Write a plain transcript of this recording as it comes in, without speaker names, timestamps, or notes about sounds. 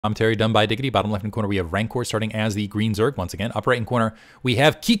Commentary done by Diggity. Bottom left-hand corner, we have Rancor starting as the green Zerg once again. Upper right-hand corner, we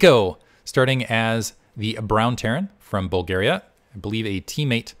have Kiko starting as the brown Terran from Bulgaria. I believe a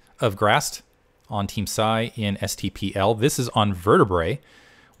teammate of Grast on Team Psi in STPL. This is on Vertebrae,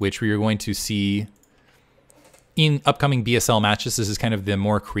 which we are going to see in upcoming BSL matches. This is kind of the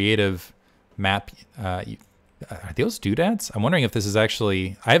more creative map. Are those doodads? I'm wondering if this is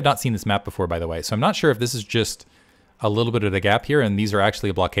actually... I have not seen this map before, by the way, so I'm not sure if this is just a little bit of the gap here and these are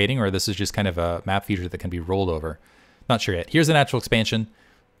actually blockading, or this is just kind of a map feature that can be rolled over. Not sure yet. Here's a natural expansion,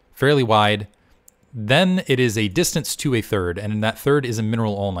 fairly wide. Then it is a distance to a third, and that third is a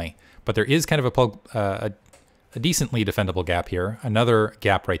mineral only. But there is kind of a decently defendable gap here. Another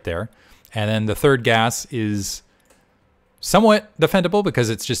gap right there. And then the third gas is somewhat defendable because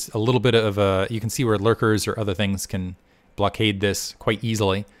it's just a little bit of a... You can see where lurkers or other things can blockade this quite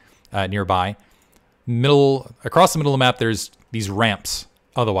easily nearby. Across the middle of the map, there's these ramps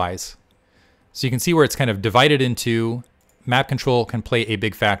otherwise. So you can see where it's kind of divided into. Map control can play a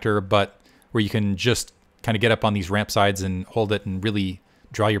big factor, but where you can just kind of get up on these ramp sides and hold it and really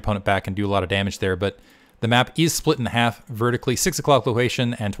draw your opponent back and do a lot of damage there. But the map is split in half vertically. 6 o'clock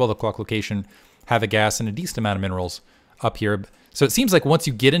location and 12 o'clock location have a gas and a decent amount of minerals up here. So it seems like once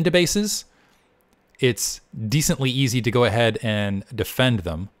you get into bases, it's decently easy to go ahead and defend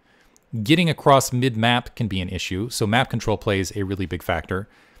them. Getting across mid-map can be an issue, so map control plays a really big factor.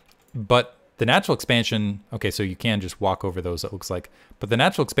 But the natural expansion, okay, so you can just walk over those, it looks like. But the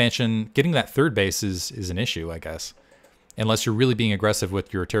natural expansion, getting that third base is an issue, I guess. Unless you're really being aggressive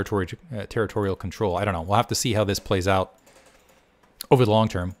with your territorial control. I don't know. We'll have to see how this plays out over the long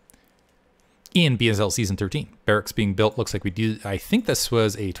term. In BSL Season 13, barracks being built, looks like we do. I think this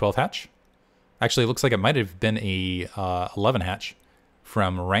was a 12 hatch. Actually, it looks like it might have been a 11 hatch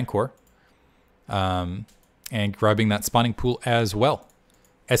from Rancor. And grabbing that spawning pool as well.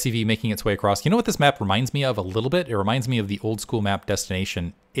 SCV making its way across. You know what this map reminds me of a little bit? It reminds me of the old school map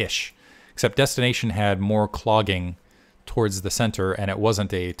Destination-ish. Except Destination had more clogging towards the center, and it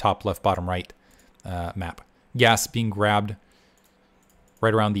wasn't a top left, bottom right map. Gas being grabbed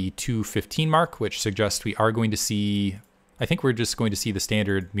right around the 215 mark, which suggests we are going to see... I think we're just going to see the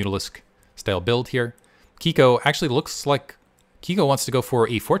standard Mutalisk style build here. Kiko actually looks like Kiko wants to go for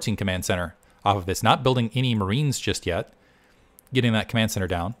a 14 command center off of this. Not building any Marines just yet. Getting that command center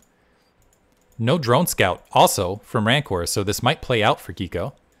down. No drone scout also from Rancor, so this might play out for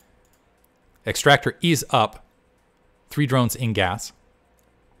Kiko. Extractor is up. 3 drones in gas.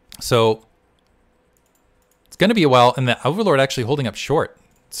 So it's going to be a while, and the Overlord actually holding up short.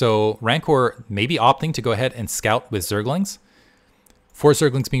 So Rancor may be opting to go ahead and scout with Zerglings. 4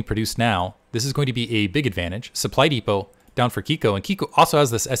 Zerglings being produced now. This is going to be a big advantage. Supply depot down for Kiko, and Kiko also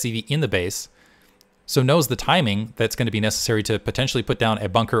has this SCV in the base, so knows the timing that's going to be necessary to potentially put down a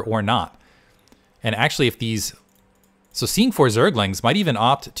bunker or not. And actually, if these... So seeing 4 Zerglings might even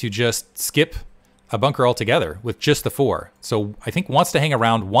opt to just skip a bunker altogether with just the 4. So I think wants to hang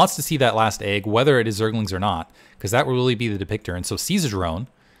around, wants to see that last egg, whether it is Zerglings or not, because that will really be the depictor. And so sees a drone.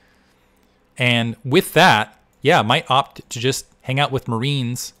 And with that, yeah, might opt to just hang out with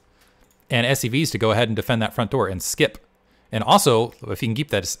Marines and SCVs to go ahead and defend that front door and skip. And also, if you can keep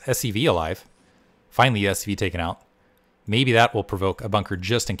that SCV alive, finally the SCV taken out, maybe that will provoke a bunker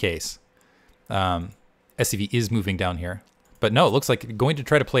just in case. SCV is moving down here. But no, it looks like going to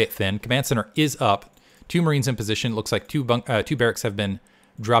try to play it thin. Command center is up. 2 Marines in position. Looks like 2 barracks have been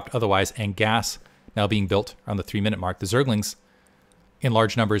dropped otherwise, and gas now being built around the 3-minute mark. The Zerglings in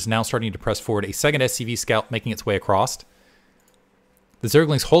large numbers now starting to press forward. A second SCV scout making its way across. The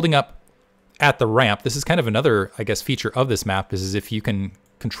Zerglings holding up at the ramp. This is kind of another, I guess, feature of this map is if you can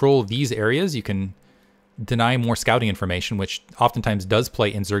control these areas, you can deny more scouting information, which oftentimes does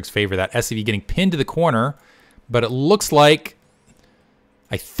play in Zerg's favor. That SCV getting pinned to the corner, but it looks like,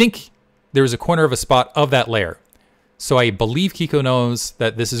 I think there is a corner of a spot of that lair. So I believe Kiko knows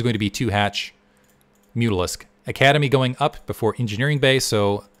that this is going to be 2 hatch Mutalisk. Academy going up before engineering bay,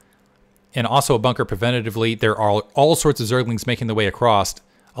 so, and also a bunker preventatively. There are all sorts of Zerglings making their way across.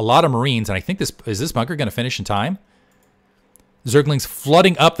 A lot of Marines, and I think is this bunker going to finish in time? Zerglings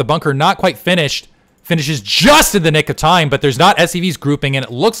flooding up the bunker, not quite finished. Finishes just in the nick of time, but there's not SCVs grouping, and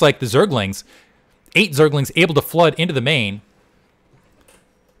it looks like the Zerglings, 8 Zerglings able to flood into the main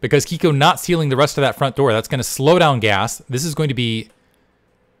because Kiko not sealing the rest of that front door. That's going to slow down gas. This is going to be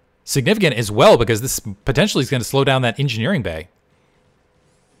significant as well because this potentially is going to slow down that engineering bay,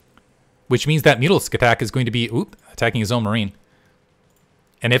 which means that Mutalisk attack is going to be attacking his own Marine.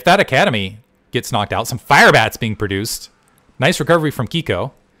 And if that Academy gets knocked out, some fire bats being produced. Nice recovery from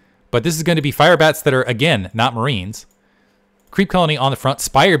Kiko. But this is going to be fire bats that are, again, not Marines. Creep colony on the front.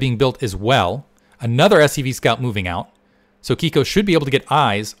 Spire being built as well. Another SCV scout moving out. So Kiko should be able to get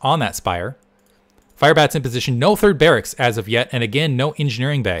eyes on that Spire. Firebats in position. No third barracks as of yet. And again, no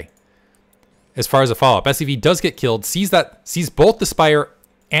engineering bay. As far as a follow-up, SCV does get killed. Sees both the Spire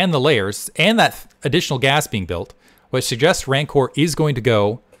and the layers and that additional gas being built, which suggests Rancor is going to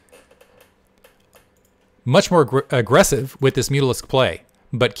go much more aggressive with this Mutalisk play.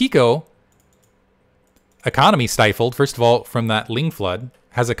 But Kiko, economy stifled, first of all, from that Ling Flood,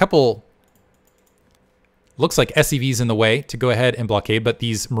 has a couple, looks like SCVs in the way to go ahead and blockade, but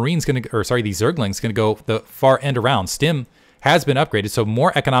these Marines these Zerglings gonna go the far end around. Stim has been upgraded, so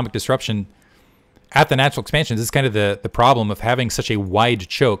more economic disruption at the natural expansion. This is kind of the problem of having such a wide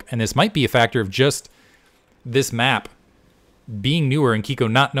choke, and this might be a factor of just this map being newer and Kiko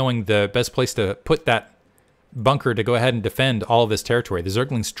not knowing the best place to put that bunker to go ahead and defend all of this territory. The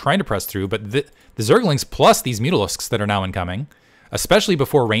Zerglings trying to press through, but the Zerglings plus these Mutalisks that are now incoming, especially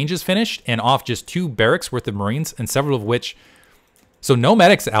before range is finished and off just 2 barracks worth of Marines, and several of which, so no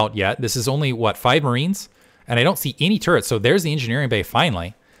medics out yet. This is only, what, 5 Marines? And I don't see any turrets, so there's the engineering bay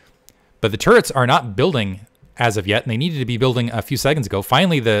finally. But the turrets are not building as of yet, and they needed to be building a few seconds ago.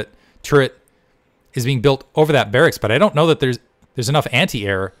 Finally, the turret is being built over that barracks, but I don't know that there's enough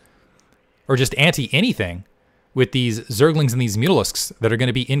anti-air or just anti-anything with these Zerglings and these Mutalisks that are going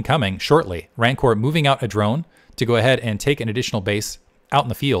to be incoming shortly. Rancor moving out a drone to go ahead and take an additional base out in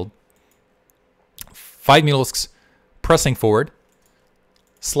the field. 5 Mutalisks pressing forward,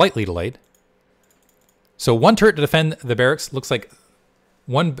 slightly delayed. So 1 turret to defend the barracks. Looks like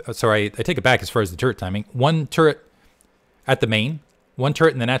I take it back as far as the turret timing. 1 turret at the main, 1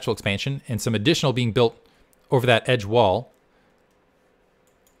 turret in the natural expansion, and some additional being built over that edge wall.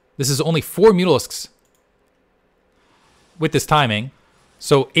 This is only 4 Mutalisks with this timing,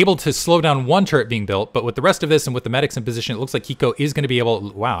 so able to slow down 1 turret being built, but with the rest of this and with the medics in position, it looks like Kiko is going to be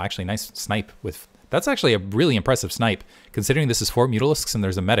able, wow, actually nice snipe with, that's actually a really impressive snipe, considering this is 4 Mutalisks and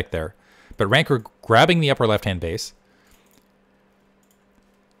there's a medic there. But Rancor grabbing the upper left-hand base.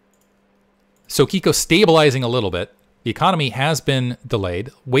 So Kiko stabilizing a little bit. The economy has been delayed,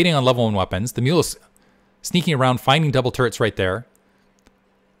 waiting on level 1 weapons. The Mutalisks sneaking around, finding double turrets right there.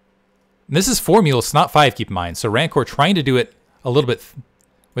 And this is 4 Mutalisks, not 5, keep in mind. So Rancor trying to do it a little bit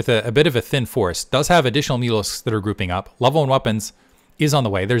with a bit of a thin force. Does have additional Mutalisks that are grouping up. Level 1 weapons is on the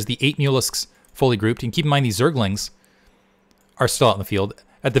way. There's the 8 Mutalisks fully grouped. And keep in mind these Zerglings are still out in the field.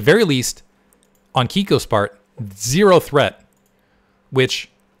 At the very least, on Kiko's part, 0 threat, which,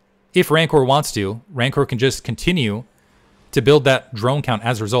 if Rancor wants to, Rancor can just continue to build that drone count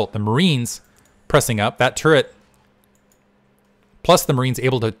as a result. The Marines pressing up, that turret, plus the Marines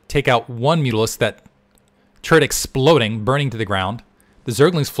able to take out 1 Mutalisk, that turret exploding, burning to the ground. The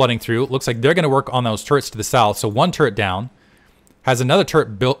Zerglings flooding through. Looks like they're going to work on those turrets to the south. So 1 turret down. Has another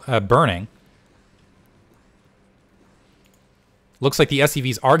turret burning. Looks like the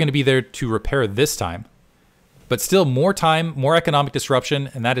SCVs are going to be there to repair this time. But still more time, more economic disruption,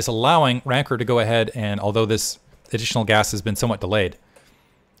 and that is allowing Rancor to go ahead and, although this additional gas has been somewhat delayed,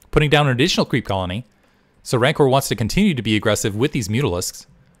 putting down an additional creep colony. So Rancor wants to continue to be aggressive with these Mutalisks.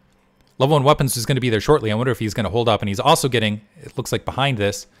 Level 1 weapons is going to be there shortly. I wonder if he's going to hold up, and he's also getting, it looks like behind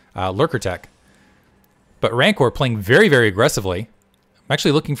this, Lurker Tech. But Rancor playing very, very aggressively. I'm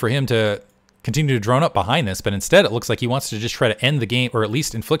actually looking for him to continue to drone up behind this, but instead it looks like he wants to just try to end the game, or at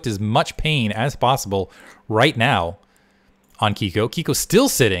least inflict as much pain as possible right now on Kiko. Kiko still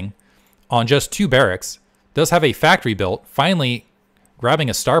sitting on just 2 barracks. Does have a factory built, finally grabbing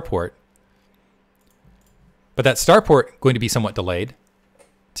a starport. But that starport going to be somewhat delayed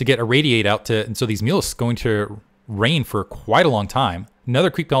to get irradiate out to, and so these Mutalisks going to reign for quite a long time. Another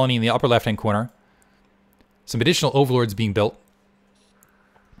creep colony in the upper left-hand corner. Some additional overlords being built.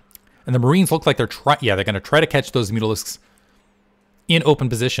 And the Marines look like they're they're going to try to catch those Mutalisks in open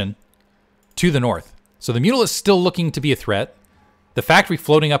position to the north. So the Mutalisk still looking to be a threat. The factory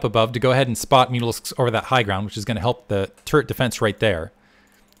floating up above to go ahead and spot Mutalisks over that high ground, which is going to help the turret defense right there.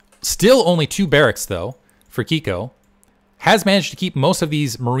 Still only 2 barracks, though, for Kiko. Has managed to keep most of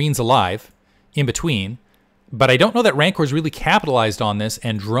these Marines alive in between. But I don't know that Rancor's really capitalized on this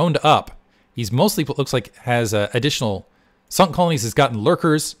and droned up. He's mostly, looks like, has additional sunk colonies, has gotten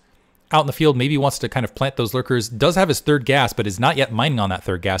lurkers out in the field, maybe wants to kind of plant those lurkers. Does have his 3rd gas, but is not yet mining on that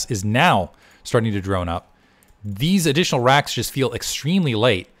 3rd gas. Is now starting to drone up. These additional racks just feel extremely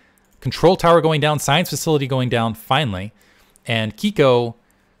late. Control tower going down, science facility going down finally. And Kiko,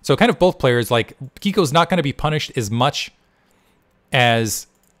 so kind of both players, like Kiko's not going to be punished as much as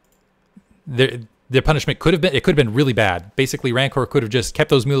their punishment could have been. It could have been really bad. Basically, Rancor could have just kept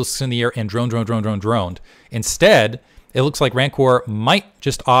those Mutalisks in the air and droned. Instead, it looks like Rancor might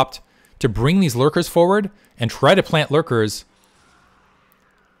just opt to bring these lurkers forward and try to plant lurkers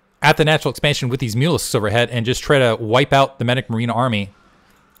at the natural expansion with these Mulisks overhead and just try to wipe out the Medic Marine army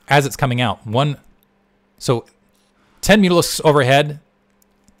as it's coming out. So 10 Mulisks overhead,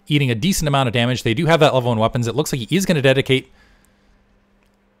 eating a decent amount of damage. They do have that level 1 weapons. It looks like he is going to dedicate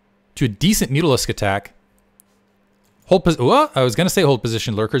to a decent Mutalisk attack. I was going to say hold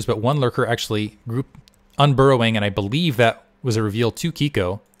position lurkers, but one lurker actually group unburrowing, and I believe that was a reveal to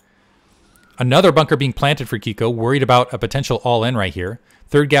Kiko. Another bunker being planted for Kiko, worried about a potential all-in right here.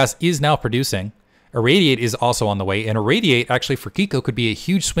 Third gas is now producing. Irradiate is also on the way, and Irradiate actually for Kiko could be a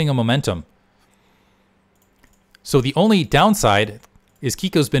huge swing of momentum. So the only downside is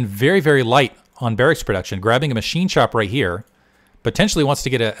Kiko's been very, very light on barracks production, grabbing a machine shop right here. Potentially wants to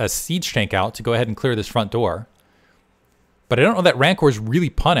get a siege tank out to go ahead and clear this front door. But I don't know that Rancor's really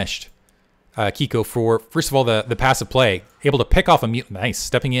punished Kiko for, first of all, the passive play. Able to pick off a nice,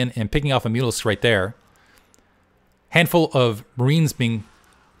 stepping in and picking off a Mutalisk right there. Handful of Marines being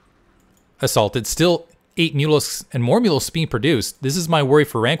assaulted. Still 8 Mutalisks and more Mutalisks being produced. This is my worry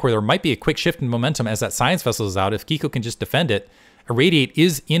for Rancor. There might be a quick shift in momentum as that science vessel is out. If Kiko can just defend it, Irradiate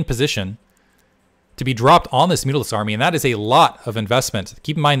is in position to be dropped on this Mutalisk army, and that is a lot of investment.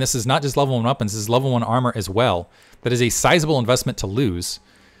 Keep in mind, this is not just level 1 weapons, this is level 1 armor as well. That is a sizable investment to lose.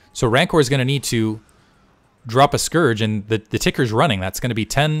 So Rancor is going to need to drop a Scourge, and the ticker's running. That's going to be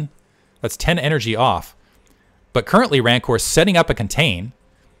 10, that's 10 energy off. But currently Rancor is setting up a contain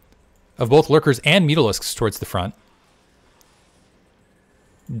of both Lurkers and Mutalisks towards the front.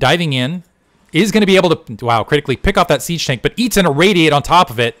 Diving in, is going to be able to, wow, critically pick off that siege tank, but eats an Irradiate on top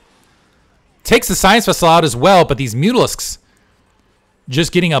of it. Takes the science vessel out as well, but these Mutalisks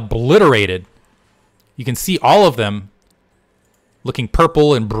just getting obliterated. You can see all of them looking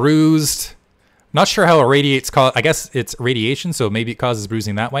purple and bruised. Not sure how Irradiate's called. I guess it's radiation, so maybe it causes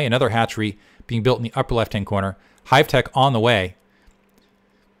bruising that way. Another hatchery being built in the upper left-hand corner. Hive Tech on the way.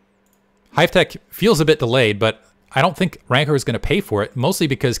 Hive Tech feels a bit delayed, but I don't think Rancor is going to pay for it, mostly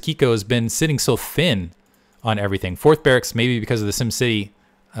because Kiko has been sitting so thin on everything. 4th Barracks, maybe because of the SimCity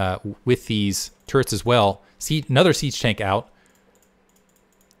with these turrets as well. See another siege tank out.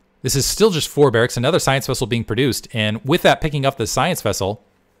 This is still just 4 barracks, another science vessel being produced, and with that picking up the science vessel,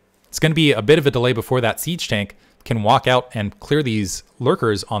 it's going to be a bit of a delay before that siege tank can walk out and clear these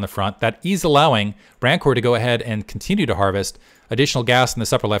lurkers on the front. That is allowing Rancor to go ahead and continue to harvest additional gas in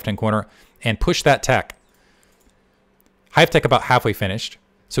this upper left-hand corner and push that tech. Hive Tech about halfway finished.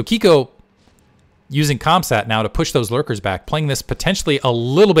 So Kiko using Comsat now to push those lurkers back, playing this potentially a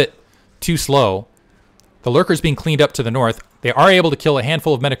little bit too slow. The lurkers being cleaned up to the north. They are able to kill a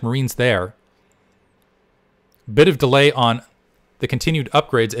handful of Medic Marines there. Bit of delay on the continued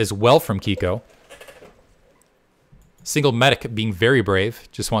upgrades as well from Kiko. Single Medic being very brave.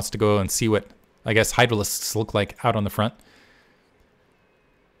 Just wants to go and see what, I guess, Hydralisks look like out on the front.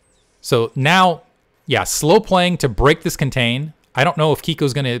 So now, yeah, slow playing to break this contain. I don't know if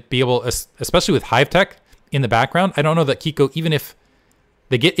Kiko's going to be able, especially with Hive Tech in the background, I don't know that Kiko, even if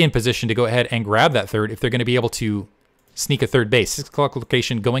they get in position to go ahead and grab that third, if they're going to be able to sneak a third base. 6 o'clock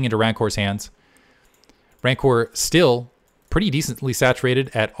location going into Rancor's hands. Rancor still pretty decently saturated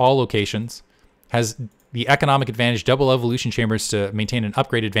at all locations. Has the economic advantage, double evolution chambers to maintain an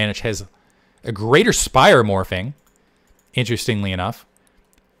upgrade advantage. Has a greater spire morphing, interestingly enough,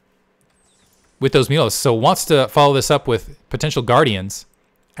 with those Mulos. So wants to follow this up with potential Guardians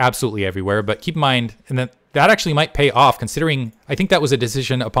absolutely everywhere. But keep in mind, and that actually might pay off, considering I think that was a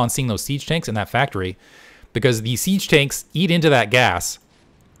decision upon seeing those siege tanks in that factory, because the siege tanks eat into that gas,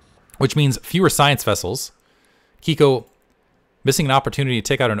 which means fewer science vessels. Kiko missing an opportunity to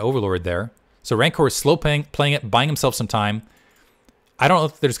take out an Overlord there. So Rancor is slow playing it, buying himself some time. I don't know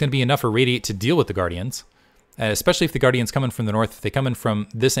if there's going to be enough Irradiate to deal with the Guardians, especially if the Guardians coming from the north. If they come in from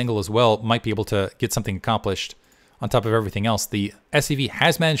this angle as well, might be able to get something accomplished on top of everything else. The SCV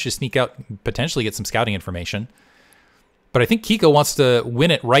has managed to sneak out, potentially get some scouting information. But I think Kiko wants to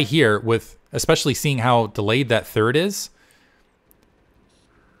win it right here, with especially seeing how delayed that third is.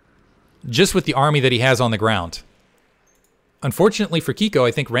 Just with the army that he has on the ground. Unfortunately for Kiko,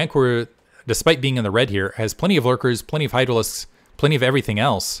 I think Rancor, despite being in the red here, has plenty of lurkers, plenty of Hydralisks, plenty of everything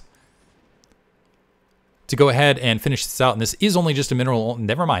else to go ahead and finish this out. And this is only just a mineral.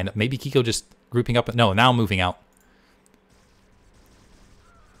 Never mind. Maybe Kiko just grouping up. No, now moving out.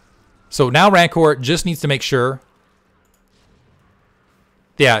 So now Rancor just needs to make sure,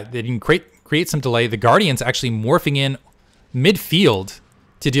 yeah, they can create some delay. The Guardians actually morphing in midfield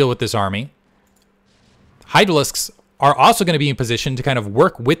to deal with this army. Hydralisks are also going to be in position to kind of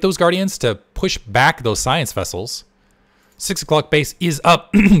work with those Guardians to push back those science vessels. 6 o'clock base is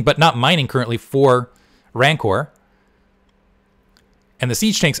up, but not mining currently for Rancor. And the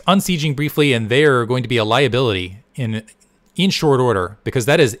siege tanks unsieging briefly, and they're going to be a liability in short order, because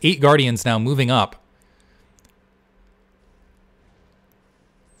that is 8 Guardians now moving up.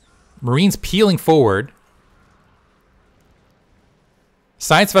 Marines peeling forward.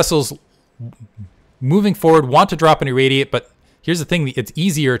 Science vessels moving forward, want to drop and irradiate, but here's the thing, it's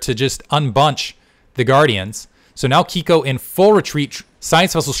easier to just unbunch the Guardians. So now Kiko in full retreat,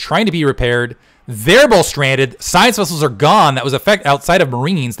 science vessels trying to be repaired. They're both stranded. Science vessels are gone. That was effect outside of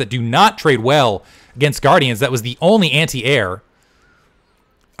Marines that do not trade well against Guardians. That was the only anti-air.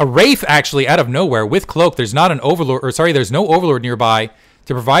 A Wraith actually out of nowhere with Cloak. There's not an Overlord, or sorry, there's no Overlord nearby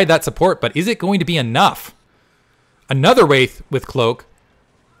to provide that support, but is it going to be enough? Another Wraith with Cloak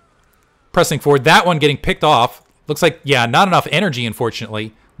pressing forward. That one getting picked off. Looks like, yeah, not enough energy,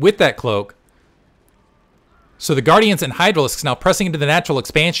 unfortunately, with that Cloak. So the Guardians and Hydralisks now pressing into the natural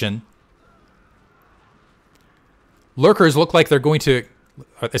expansion. Lurkers look like they're going to...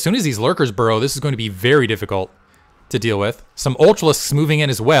 As soon as these Lurkers burrow, this is going to be very difficult to deal with. Some Ultralisks moving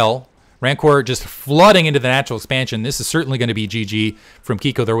in as well. Rancor just flooding into the natural expansion. This is certainly going to be GG from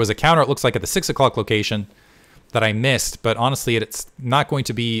Kiko. There was a counter, it looks like, at the 6 o'clock location that I missed, but honestly, it's not going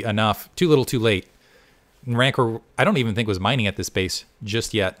to be enough. Too little, too late. And Rancor, I don't even think was mining at this base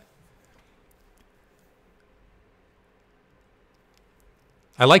just yet.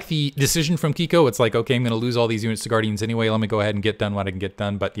 I like the decision from Kiko. It's like, okay, I'm going to lose all these units to Guardians anyway. Let me go ahead and get done what I can get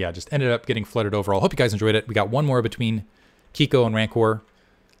done. But yeah, just ended up getting flooded overall. Hope you guys enjoyed it. We got one more between Kiko and Rancor.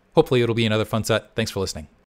 Hopefully it'll be another fun set. Thanks for listening.